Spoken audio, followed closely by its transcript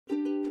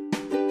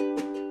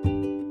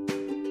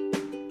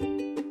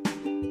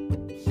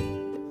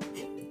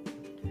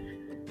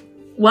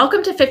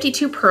Welcome to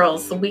 52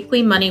 Pearls, the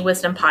weekly money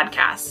wisdom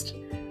podcast.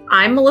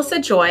 I'm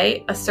Melissa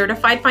Joy, a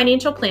certified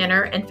financial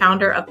planner and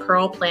founder of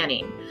Pearl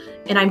Planning.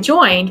 And I'm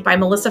joined by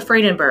Melissa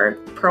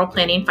Friedenberg, Pearl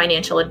Planning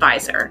Financial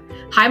Advisor.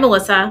 Hi,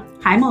 Melissa.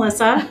 Hi,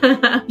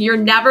 Melissa. You're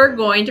never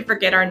going to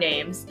forget our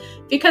names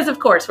because, of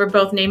course, we're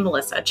both named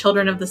Melissa,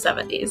 children of the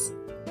 70s.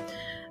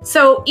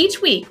 So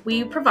each week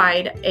we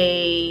provide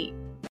a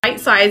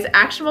bite-sized,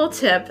 actionable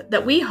tip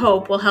that we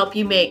hope will help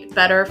you make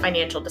better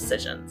financial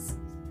decisions.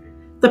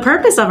 The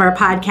purpose of our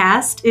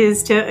podcast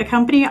is to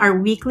accompany our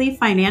weekly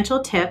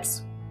financial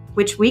tips,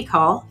 which we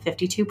call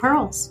 52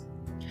 Pearls.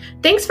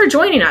 Thanks for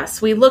joining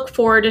us. We look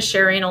forward to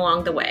sharing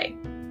along the way.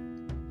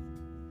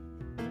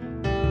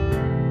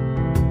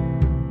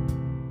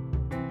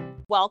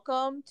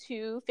 Welcome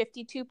to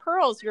 52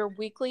 Pearls, your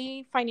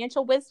weekly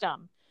financial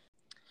wisdom.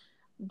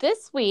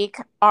 This week,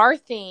 our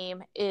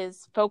theme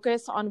is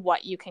focus on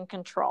what you can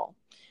control.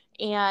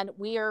 And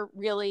we are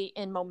really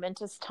in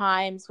momentous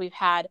times. We've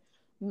had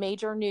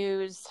major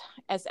news,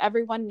 as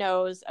everyone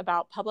knows,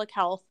 about public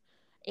health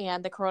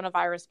and the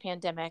coronavirus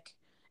pandemic.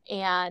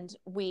 And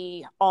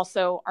we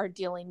also are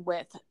dealing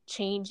with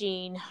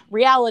changing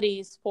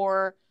realities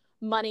for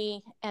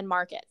money and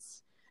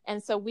markets.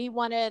 And so we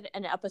wanted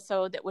an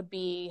episode that would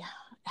be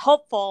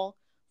helpful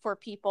for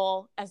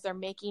people as they're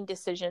making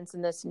decisions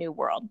in this new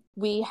world.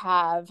 We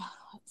have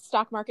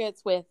stock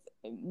markets with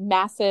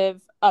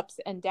massive ups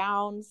and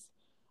downs,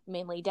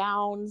 mainly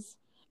downs.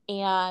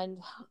 And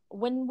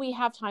when we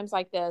have times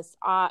like this,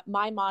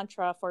 my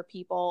mantra for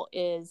people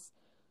is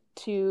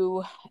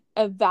to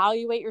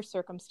evaluate your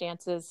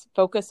circumstances,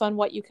 focus on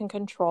what you can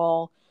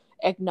control,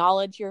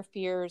 acknowledge your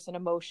fears and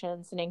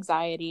emotions and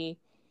anxiety,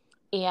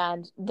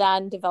 and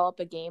then develop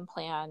a game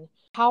plan.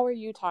 How are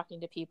you talking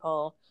to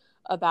people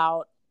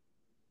about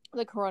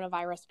the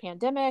coronavirus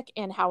pandemic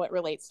and how it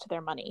relates to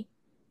their money?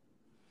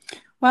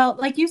 Well,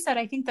 like you said,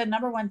 I think the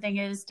number one thing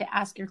is to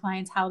ask your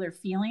clients how they're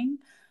feeling.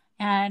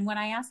 And when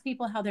I ask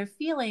people how they're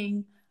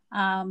feeling,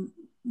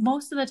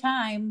 most of the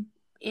time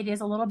it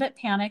is a little bit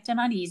panicked and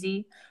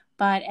uneasy.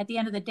 But at the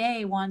end of the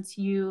day, once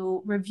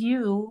you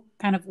review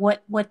kind of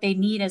what they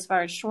need as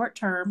far as short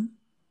term,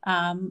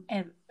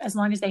 and as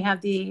long as they have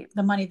the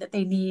money that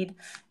they need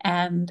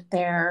and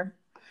their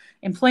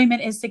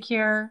employment is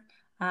secure,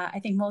 I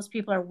think most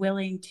people are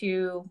willing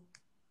to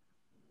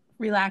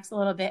relax a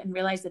little bit and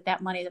realize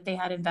that money that they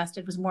had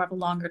invested was more of a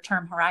longer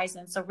term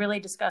horizon. So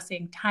really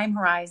discussing time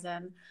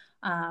horizon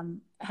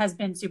has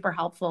been super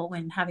helpful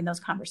when having those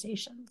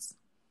conversations.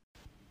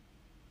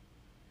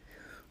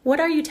 What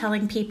are you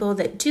telling people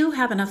that do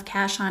have enough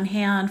cash on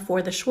hand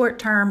for the short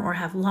term or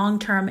have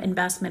long-term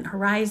investment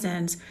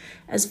horizons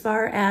as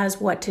far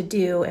as what to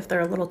do if they're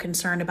a little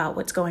concerned about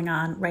what's going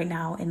on right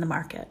now in the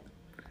market?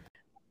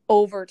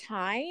 Over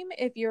time,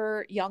 if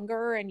you're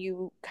younger and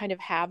you kind of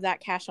have that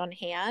cash on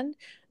hand,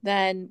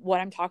 then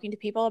what I'm talking to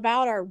people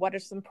about are what are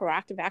some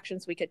proactive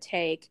actions we could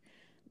take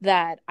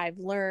that I've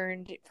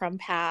learned from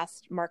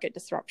past market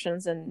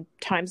disruptions and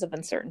times of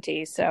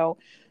uncertainty. So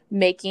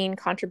making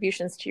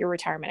contributions to your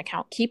retirement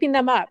account, keeping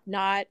them up,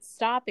 not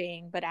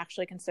stopping, but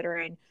actually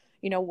considering,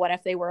 what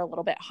if they were a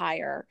little bit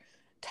higher?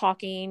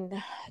 Talking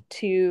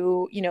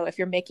to, if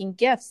you're making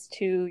gifts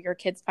to your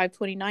kids'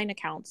 529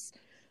 accounts,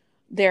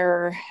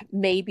 there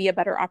may be a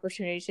better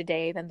opportunity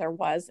today than there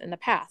was in the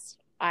past.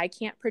 I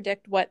can't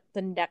predict what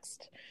the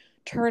next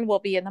turn will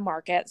be in the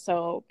market,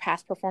 so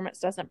past performance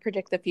doesn't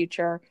predict the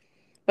future,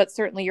 but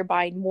certainly you're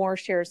buying more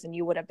shares than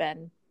you would have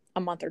been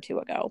a month or two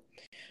ago.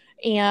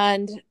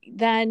 And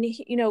then,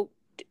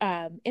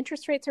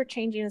 interest rates are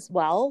changing as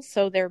well.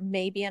 So there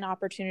may be an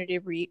opportunity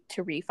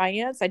to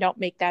refinance. I don't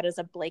make that as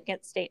a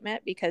blanket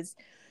statement because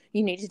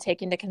you need to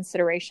take into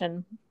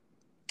consideration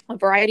a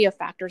variety of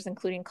factors,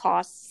 including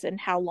costs and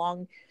how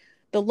long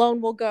the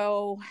loan will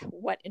go,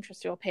 what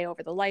interest you'll pay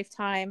over the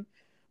lifetime.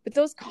 But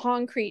those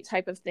concrete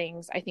type of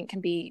things, I think,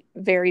 can be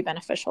very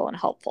beneficial and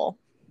helpful.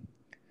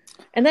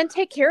 And then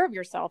take care of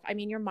yourself. I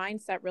mean, your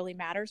mindset really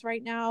matters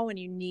right now, and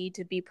you need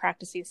to be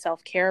practicing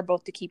self-care,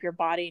 both to keep your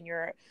body and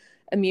your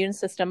immune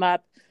system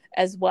up,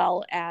 as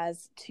well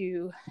as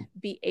to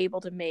be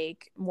able to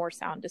make more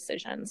sound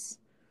decisions.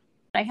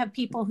 I have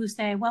people who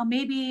say, well,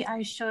 maybe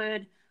I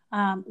should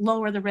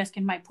lower the risk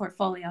in my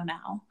portfolio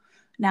now.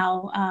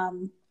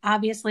 Now,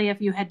 obviously, if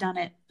you had done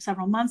it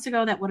several months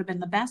ago, that would have been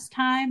the best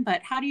time.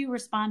 But how do you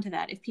respond to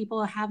that? If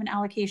people have an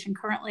allocation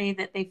currently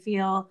that they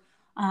feel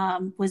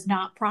was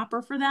not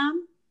proper for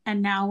them,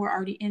 and now we're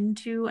already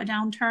into a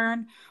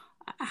downturn,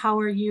 how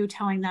are you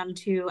telling them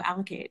to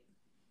allocate?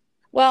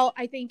 Well,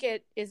 I think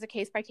it is a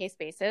case-by-case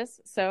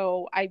basis.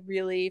 So I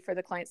really, for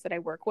the clients that I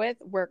work with,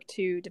 work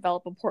to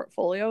develop a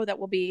portfolio that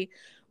will be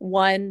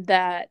one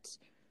that,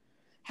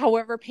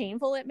 however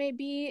painful it may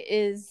be,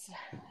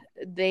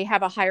 they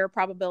have a higher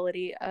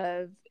probability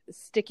of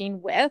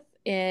sticking with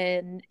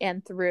in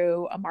and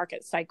through a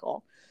market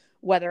cycle,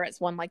 whether it's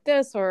one like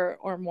this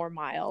or more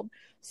mild.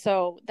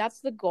 So that's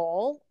the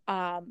goal.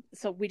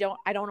 So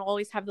I don't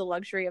always have the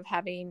luxury of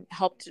having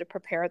helped to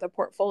prepare the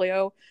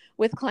portfolio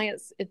with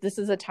clients. This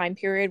is a time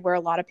period where a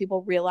lot of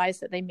people realize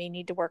that they may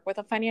need to work with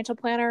a financial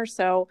planner.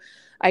 So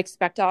I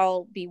expect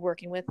I'll be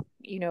working with,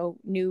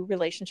 new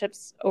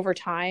relationships over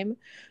time,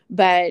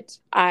 but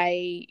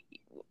I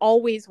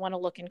always want to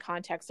look in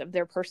context of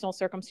their personal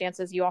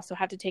circumstances. You also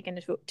have to take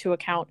into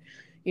account,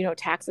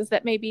 taxes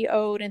that may be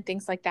owed and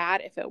things like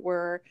that. If it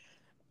were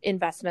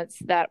investments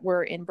that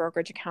were in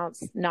brokerage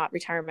accounts, not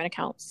retirement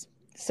accounts.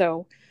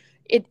 So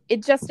it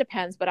just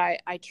depends, but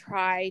I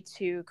try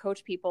to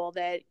coach people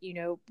that,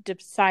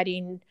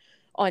 deciding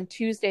on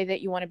Tuesday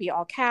that you want to be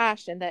all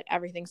cash and that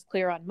everything's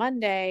clear on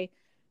Monday,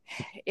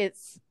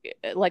 it's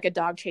like a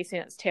dog chasing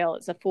its tail.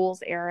 It's a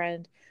fool's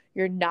errand.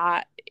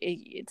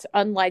 It's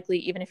unlikely,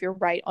 even if you're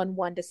right on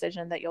one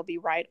decision, that you'll be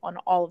right on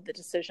all of the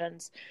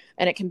decisions.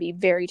 And it can be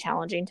very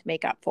challenging to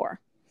make up for.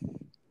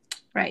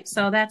 Right.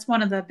 So that's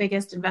one of the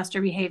biggest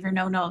investor behavior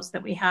no-nos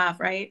that we have,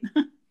 right?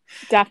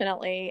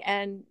 Definitely.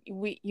 And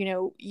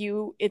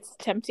it's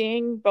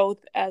tempting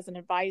both as an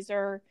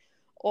advisor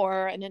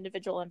or an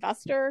individual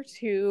investor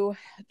to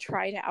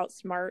try to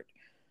outsmart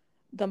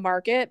the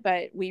market,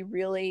 but we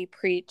really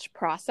preach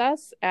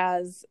process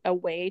as a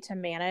way to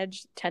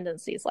manage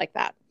tendencies like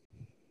that.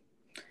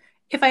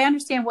 If I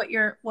understand what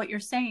you're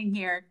saying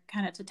here,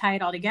 kind of to tie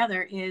it all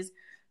together, is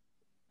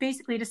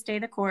basically to stay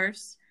the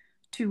course,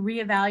 to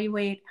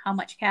reevaluate how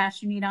much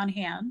cash you need on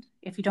hand.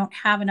 If you don't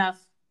have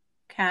enough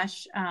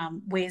cash,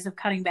 ways of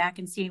cutting back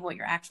and seeing what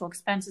your actual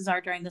expenses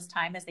are during this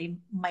time, as they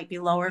might be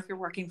lower if you're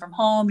working from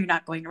home, you're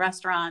not going to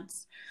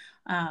restaurants,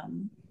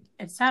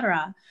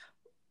 etc.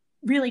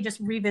 Really just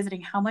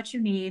revisiting how much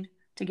you need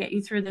to get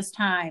you through this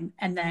time,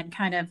 and then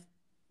kind of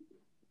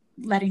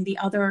letting the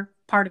other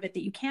part of it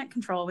that you can't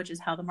control, which is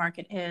how the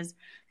market is,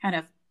 kind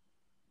of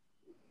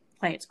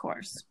play its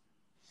course.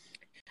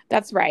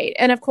 That's right.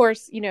 And of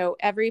course,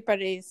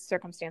 everybody's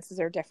circumstances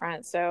are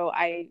different. So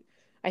I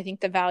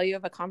think the value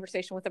of a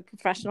conversation with a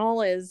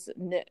professional is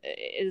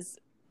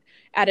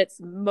at its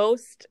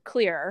most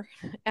clear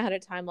at a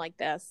time like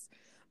this.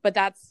 But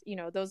that's,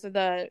 those are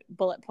the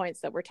bullet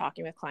points that we're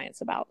talking with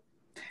clients about.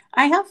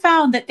 I have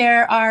found that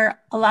there are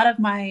a lot of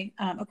my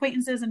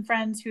acquaintances and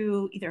friends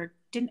who either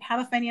didn't have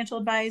a financial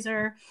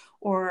advisor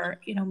or,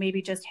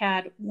 maybe just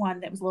had one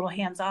that was a little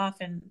hands off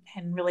and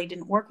really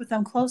didn't work with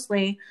them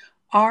closely,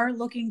 are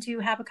looking to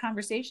have a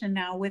conversation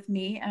now with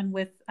me and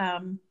with,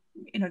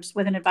 just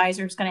with an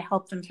advisor who's going to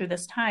help them through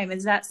this time.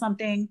 Is that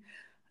something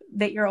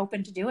that you're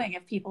open to doing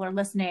if people are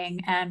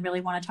listening and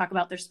really want to talk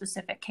about their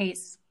specific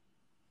case?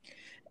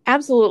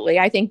 Absolutely.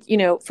 I think,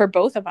 for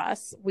both of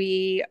us,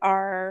 we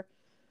are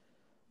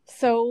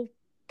so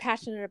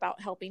passionate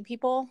about helping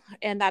people.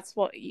 And that's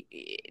what,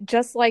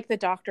 just like the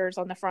doctors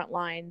on the front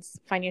lines,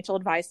 financial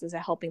advice is a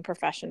helping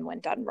profession when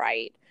done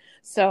right.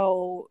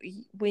 So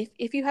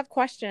if you have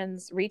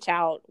questions, reach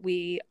out.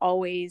 We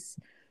always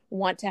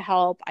want to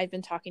help. I've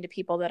been talking to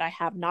people that I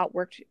have not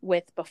worked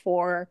with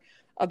before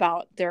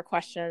about their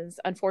questions.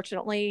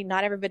 Unfortunately,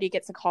 not everybody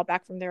gets a call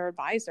back from their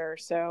advisor.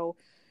 So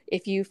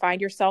if you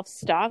find yourself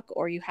stuck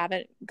or you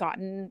haven't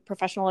gotten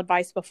professional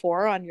advice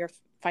before on your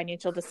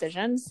financial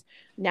decisions,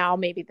 now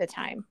may be the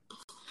time.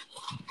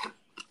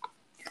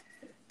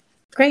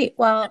 Great.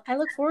 Well, I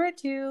look forward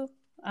to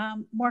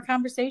more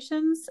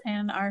conversations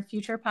and our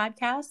future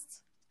podcasts.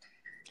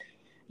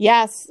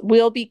 Yes,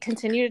 we'll be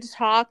continuing to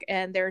talk,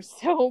 and there's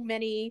so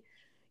many,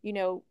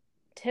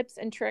 tips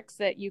and tricks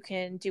that you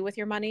can do with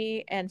your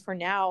money. And for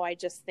now, I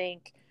just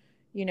think,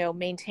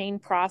 maintain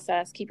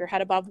process, keep your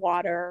head above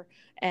water,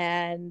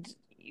 and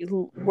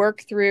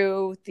work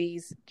through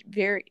these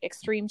very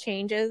extreme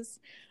changes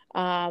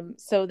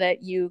so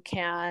that you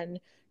can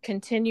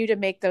continue to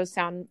make those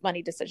sound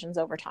money decisions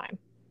over time.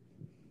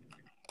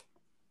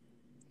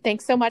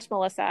 Thanks so much,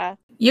 Melissa.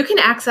 You can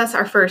access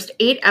our first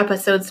 8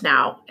 episodes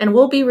now, and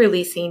we'll be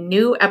releasing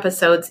new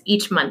episodes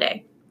each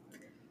Monday.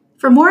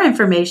 For more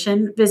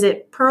information,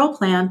 visit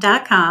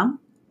pearlplan.com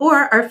or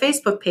our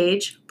Facebook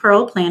page,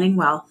 Pearl Planning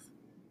Wealth.